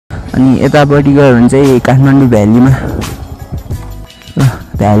अनि यतापट्टि गयो भने चाहिँ काठमाडौँ भ्यालीमा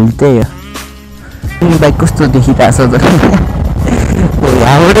भ्याली त्यही हो बाइक कस्तो देखिरहेछ त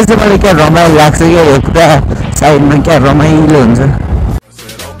यहाँबाट चाहिँ मलाई क्या रमाइलो लाग्छ क्या यो पुरा साइडमा क्या रमाइलो हुन्छ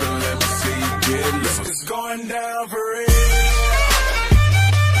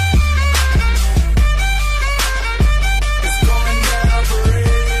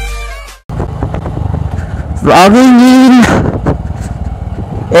Vlogging in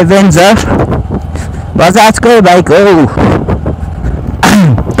Avenger बजाजकै बाइक हो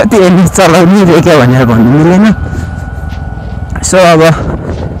कति एमएच चलाउनु रहेछ भनेर भन्नु मिलेन सो अब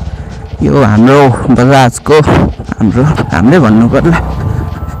यो हाम्रो बजाजको हाम्रै भन्नु पर्ला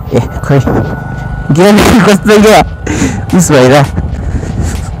ए खै गेम कस्तो क्या मिस भएर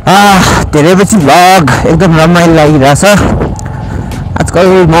धेरै पछि भ्लग एकदम रमाइलो लागिरहेछ आजकल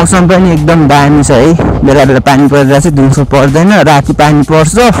मौसम पनि एकदम दामी छ है बेला बेला पानी परिरहेछ दिउँसो पर्दैन राति पानी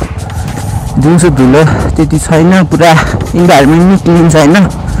पर्छ दिउँसो धुलो त्यति छैन पुरा इन्भाइरोमेन्ट नि क्लिन छैन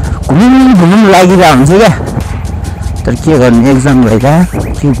घुम्नु लागिरहेको हुन्छ क्या तर के गर्नु एक्जाम भइरहेको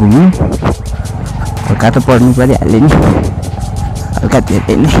के घुम्नु हल्का त पढ्नु परिहाल्यो नि हल्का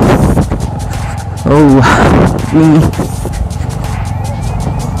धेरै नै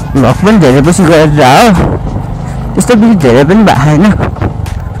भ्लग पनि धेरै पछि गरेर हो त्यस्तो बेसी धेरै पनि भएको छैन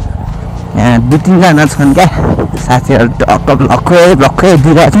यहाँ 2-3 जना छन् क्या साथीहरू टक्क भर्खरै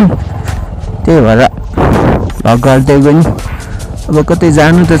दिइरहेको छन् त्यही भएर भ्लग गर्दै पनि अब कतै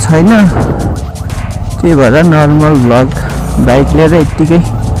जानु त छैन त्यही भएर नर्मल भ्लग बाइक लिएर यत्तिकै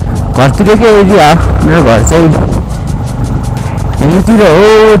घरतिरकै एरिया हो मेरो घर चाहिँ यहीँतिर हो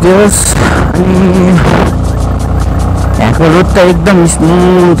जोस् अनि यहाँको रोड त एकदम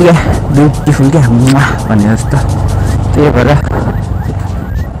स्मुथ क्या ब्युटिफुल क्या भने जस्तो त्यही भएर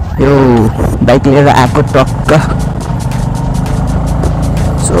यो बाइक लिएर आएको टक्क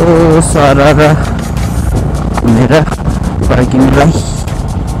सो सरर घुमेर फर्किनुलाई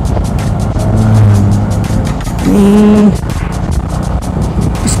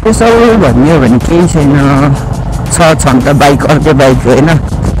स्पेसल भन्ने हो भने केही छैन छन् त बाइक अर्कै बाइक होइन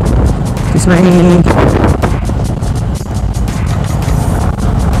त्यसमै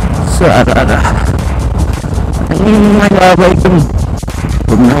अनि मैले अब एकदम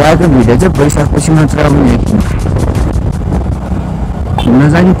घुम्न गएको भिडियो चाहिँ भइसकेपछि मात्र आउने घुम्न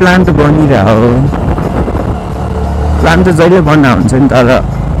जाने प्लान त बनिरहेको प्लान त जहिले बन्ना हुन्छ नि तर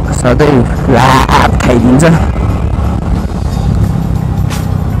सधैँ लाभ खाइदिन्छ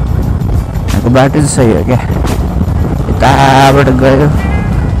यहाँको बाटो चाहिँ सही हो क्या यताबाट गयो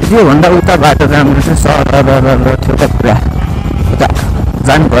त्योभन्दा उता बाटो राम्रो छ सरर थियो त पुरा उता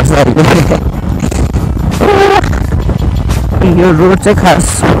जानुपर्छ अहिले यो रोड चाहिँ खास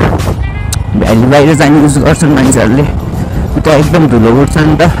भ्याली बाहिर जाने युज गर्छन् मान्छेहरूले उता एकदम धुलो उठ्छ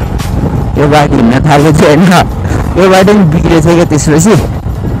नि त यो बाटो हिँड्न थालेको थियो होइन यो बाटो पनि बिग्रेछ क्या त्यसपछि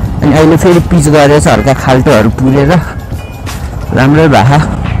अनि अहिले फेरि पिच गरेछ हल्का खाल्टोहरू पुरेर राम्रै भए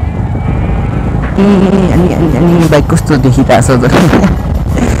अनि बाइक कस्तो देखिरहेछ त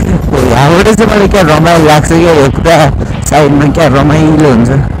यहाँबाट चाहिँ मलाई क्या रमाइलो लाग्छ क्या यो पुरा साइडमा क्या रमाइलो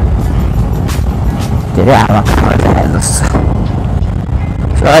हुन्छ धेरै हावा आवाज आयो जस्तो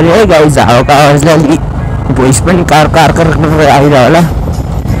सरी है गाइज हावाको आवाजले अलिक भोइस पनि कार आइरह होला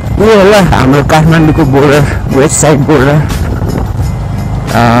यो होला हाम्रो काठमाडौँको बोर्डर वेस्ट साइड बोर्डर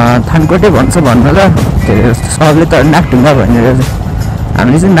थानकोटै भन्छ भन्नु ल धेरै जस्तो सबले त नाकढुङ्गा भनेर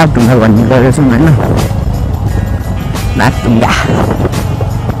हामीले चाहिँ नाकढुङ्गा भन्ने गरेछौँ होइन नाकढुङ्गा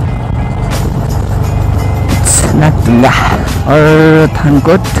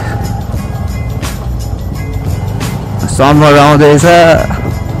थानकोट समर आउँदैछ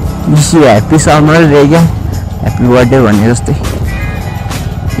विश यू ह्याप्पी समर रे क्या ह्याप्पी बर्थडे भने जस्तै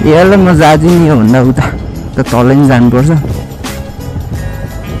यसलाई म जाँदिनँ योभन्दा उता त तल नि जानुपर्छ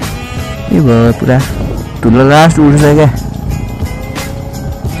के भयो पुरा ठुलो लास्ट उठ्छ क्या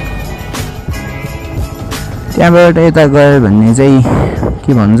त्यहाँबाट यता गयो भने चाहिँ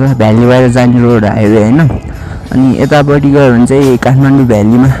के भन्छ भ्याली बाहिर जाने रोड हाइवे होइन अनि यतापट्टि गयो भने चाहिँ काठमाडौँ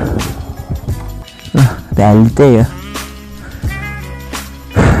भ्यालीमा भ्याली त्यही हो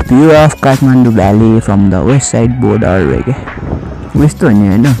view of Kathmandu valley from the west side border रे क्या वेस्ट हो नि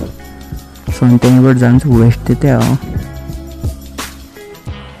होइन सो त्यहीँबाट जान्छु वेस्ट त्यही हो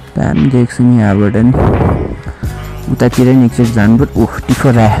दामी देख्छु नि यहाँबाट नि उतातिर नि एकचोटि जानुपर्छ ओह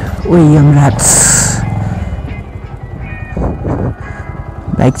टिफो रायो ओ यमराज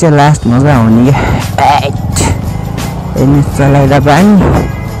बाइक चाहिँ लास्ट मजा आउने क्या एनएच चलाइदा पनि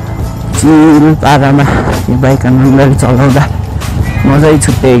चिल पारामा यो बाइक आनन्दले चलाउँदा मजै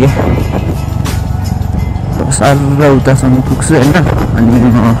छुट्टै क्या सर उतासम्म पुग्छु होइन अनि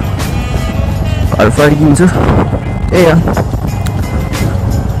फर्किन्छु त्यही हो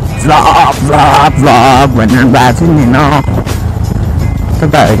भ्लग भ्लग भ्लग भनेर भएको थियो नि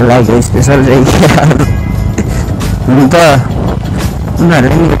तपाईँहरूको लागि स्पेसल चाहिँ हुनु त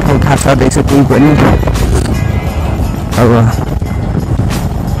उनीहरूले नि ठाउँ थाहा छँदैछ केही पनि अब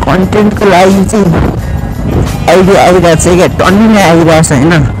कन्टेन्टको लागि चाहिँ आइडिया आइरहेको छ क्या टन्नी नै आइरहेको छ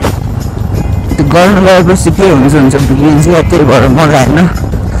होइन त्यो गर्नु गएपछि के हुन्छ बिग्रिन्छ क्या त्यही भएर मलाई होइन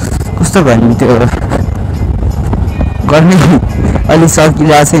कस्तो भन्ने त्यो गर्ने अलि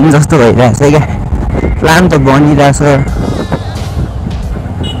सकिरहेको छैन जस्तो भइरहेको छ क्या प्लान त बनिरहेछ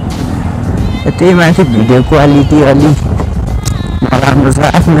त्यही माथि भिडियो क्वालिटी अलि नराम्रो छ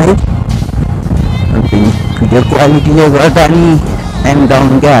आफ्नै भिडियो क्वालिटीले गर्दा नि टाइम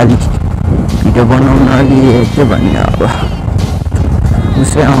डाउन क्या अलिक भिडियो बनाउन अलि के भन्ने अब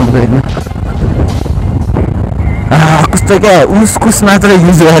उसै आउँदैन कस्तो क्या उस मात्र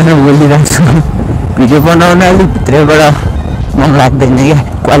युज गरेर बोलिरहेको छु भिडियो बनाउन अलिक भित्रबाट मन लाग्दैन क्या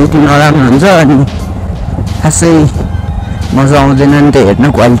क्वालिटी नराम्रो हुन्छ अनि खासै मजा आउँदैन नि त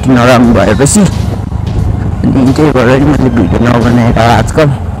हेर्न क्वालिटी नराम्रो भएपछि अनि त्यही भएर नि मैले भिडियो नबनाएर आजकल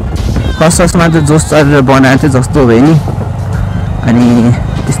फर्स्टमा त जोस चलेर बनाएको थियो जस्तो भयो नि अनि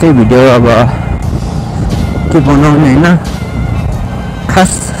त्यस्तै भिडियो अब के बनाउने होइन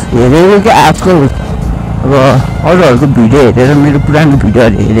खास हेरेको क्या आजकल अब अरूहरूको भिडियो हेरेर मेरो पुरानो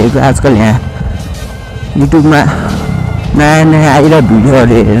भिडियोहरू हेरेको आजकल यहाँ युट्युबमा नयाँ नयाँ आइरहेको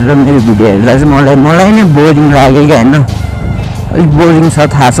भिडियोहरू हेरेर मेरो भिडियो हेर्दा चाहिँ मलाई नै बोरिङ लाग्यो क्या होइन अलिक बोरिङ छ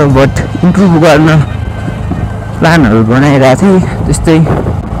थाहा छ बट इम्प्रुभ गर्न प्लानहरू बनाइरहेको थिएँ त्यस्तै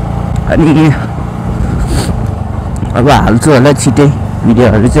अनि अब हाल्छु होला छिटै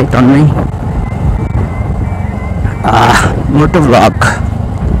भिडियोहरू चाहिँ टन्नै मोटोभ्लग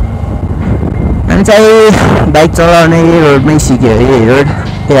अनि चाहिँ बाइक चलाउने रोडमै सिक्यो यही रोड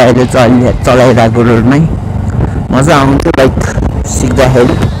अहिले चलाइरहेको रोडमै मजा आउँथ्यो बाइक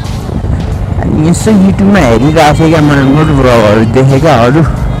सिक्दाखेरि अनि यसो युट्युबमा हेरिरहेको थिएँ क्या मैले मोटोभ्लगहरू देखेँ क्या अरू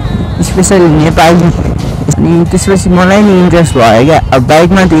स्पेसली नेपाली अनि त्यसपछि मलाई नि इन्ट्रेस्ट भयो क्या अब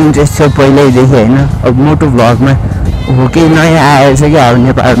बाइकमा त इन्ट्रेस्ट थियो पहिल्यैदेखि होइन अब मोटोभ्लगमा हो केही नयाँ आएछ क्या अब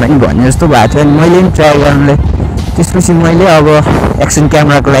नेपालमा नि भन्ने जस्तो भएको थियो अनि मैले पनि ट्राई गर्नुलाई त्यसपछि मैले अब एक्सन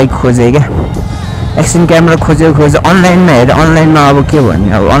क्यामेराको लागि खोजेँ क्या एक्सन क्यामेरा खोजेको अनलाइनमा हेरेँ अनलाइनमा अब के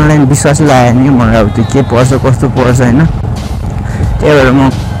भन्ने अब अनलाइन विश्वासै लागेन नि मलाई अब त्यो के पर्छ कस्तो पर्छ होइन त्यही भएर म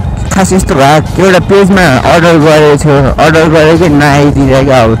खास यस्तो भयो एउटा पेजमा अर्डर गरेको थियो अर्डर गरेकै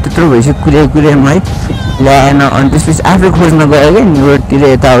नआइदिरहेको अब त्यत्रो भइसक्यो कुरेमा है ल्याएन अनि त्यसपछि आफै खोज्न गयो क्या न्युयोर्कतिर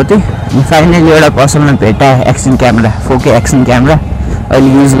यताउति अनि फाइनली एउटा पसलमा भेटाएँ action camera 4K action camera अहिले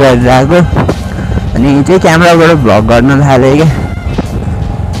युज गरिरहेको अनि त्यही क्यामेराबाट भ्लग गर्न थालेँ क्या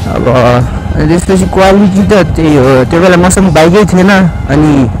अब त्यसपछि क्वालिटी त त्यही हो त्यो बेला मसँग बाइकै थिएन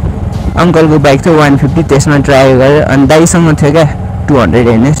अनि अङ्कलको बाइक थियो 150 त्यसमा ट्राई गरेँ अनि दाइसँग थियो क्या 200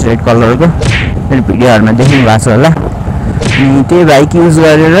 NS रेड कलरको मेरो भिडियोहरूमा देख्नु भएको छ होला अनि त्यही बाइक युज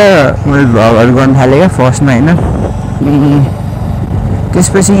गरेर मैले भ्लगहरू गर्न थालेँ क्या फर्स्टमा होइन अनि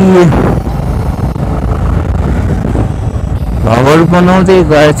त्यसपछि भ्लगहरू बनाउँदै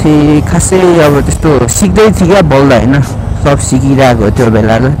गएको थिएँ खासै अब त्यस्तो सिक्दै थिएँ क्या बोल्दा होइन सब सिकिरहेको त्यो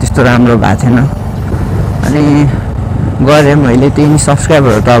बेला त त्यस्तो राम्रो भएको थिएन अनि गरेँ मैले त्यही नि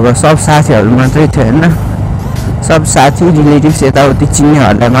सब्सक्राइबरहरू त अब सब साथीहरू मात्रै थियो होइन सब साथी रिलेटिभ्स यताउति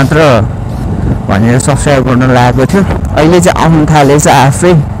चिन्नेहरूलाई मात्र भनेर सब्सक्राइब गर्न लागेको थियो अहिले चाहिँ आउनु थालेछ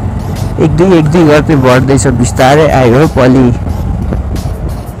आफै एक दुई गर्दै बढ्दैछ बिस्तारै आयो अलि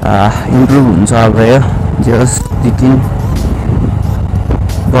इम्प्रुभ हुन्छ अब यो जस 2-3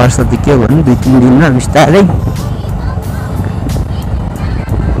 वर्ष त के भन्नु 2-3 दिनमा बिस्तारै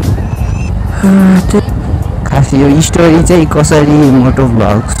खासै यो स्टोरी चाहिँ कसरी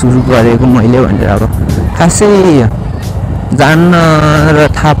मोटोभ्लग सुरु गरेको मैले भनेर अब खासै जान्न र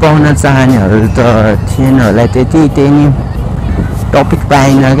थाहा पाउन चाहनेहरू त थिएन होला त्यही नि टपिक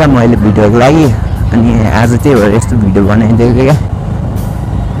पाइनँ क्या मैले भिडियोको लागि अनि आज त्यही भएर यस्तो भिडियो बनाइदिएको क्या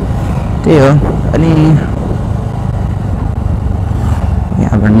त्यही हो अनि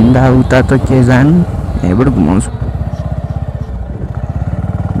यहाँभन्दा उता त के जानु यहाँबाट घुमाउँछु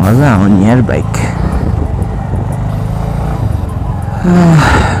मजा आउने यार बाइक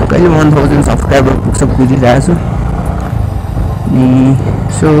कहिले 1000 सब्सक्राइबर पुग्छ कुदिरहेको छु अनि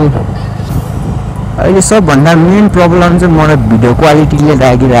सो अहिले सबभन्दा मेन प्रब्लम चाहिँ मलाई भिडियो क्वालिटीले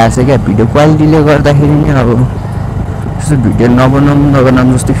लागिरहेको छ क्या भिडियो क्वालिटीले गर्दाखेरि नि अब त्यस्तो भिडियो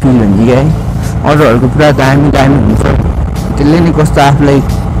नबनाउँ जस्तो फिल हुन्छ क्या है अरूहरूको पुरा दामी हुन्छ त्यसले नि कस्तो आफूलाई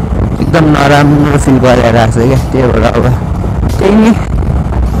एकदम नराम्रो फिल गरिरहेको छ क्या त्यही भएर अब त्यही नि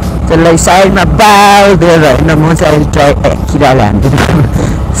त्यसलाई साइडमा बाल दिएर होइन म चाहिँ अहिले ट्राई किराले हान्दिनँ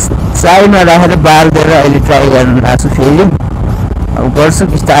साइडमा राखेर बाल्देर अहिले ट्राई गर्न लाग्छु फेरि अब गर्छु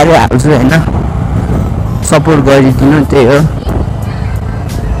बिस्तारै हाल्छु होइन सपोर्ट गरिदिनु त्यही हो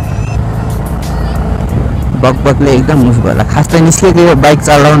बकबकले एकदम मुस भयो खास त निस्केको यो बाइक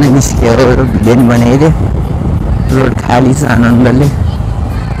चलाउने निस्क्यो भिडियो नि बनाइदियो रोड खाली छ आनन्दले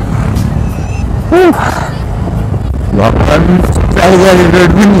भगवान ट्राई गरे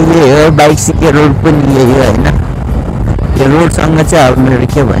रोड पनि यही हो बाइक सिके रोड पनि यही हो होइन यो रोडसँग चाहिँ अब मेरो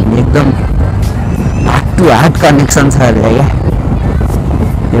के भन्ने एकदम हार्ट टु हार्ट कनेक्सन छ अरे क्या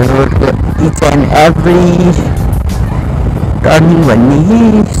यो रोडको इच एन्ड एभ्री टर्निङ भन्ने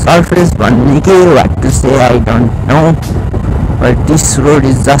कि सर्फेस भन्ने कि what to say I don't know but this road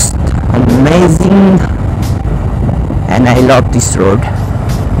is just amazing and I love this road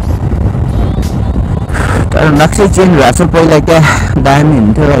तर नक्सै चेन्ज भएको छ पहिला क्या दामी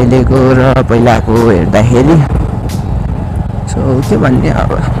हुन्थ्यो अहिलेको र पहिलाको हेर्दाखेरि सो के भन्ने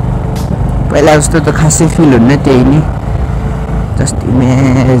अब पहिला जस्तो त खासै फिल हुन्न त्यही नि जस्ट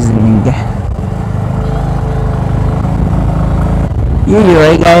इमेजिङ क्या यही हो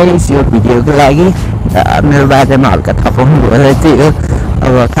है गाइस यो भिडियोको लागि मेरो बारेमा हल्का थाहा पाउनु भयो त्यही हो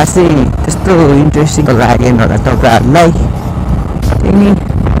अब खासै त्यस्तो इन्ट्रेस्टिङ लागेन होला तपाईँहरूलाई त्यही नि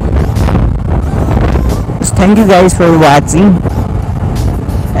thank you guys for watching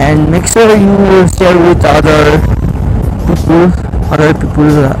and make sure you share with other people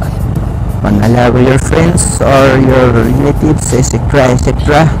your friends or your relatives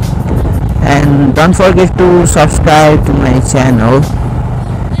etc and don't forget to subscribe to my channel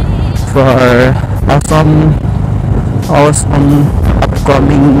for awesome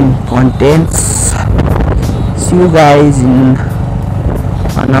upcoming contents. See you guys in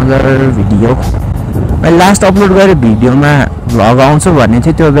another video. मैले last upload गरेँ भिडियोमा vlog आउँछ भन्ने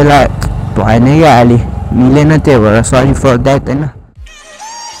थियो त्यो बेला भएन क्या अलि मिलेन त्यही भएर सरी फर द्याट होइन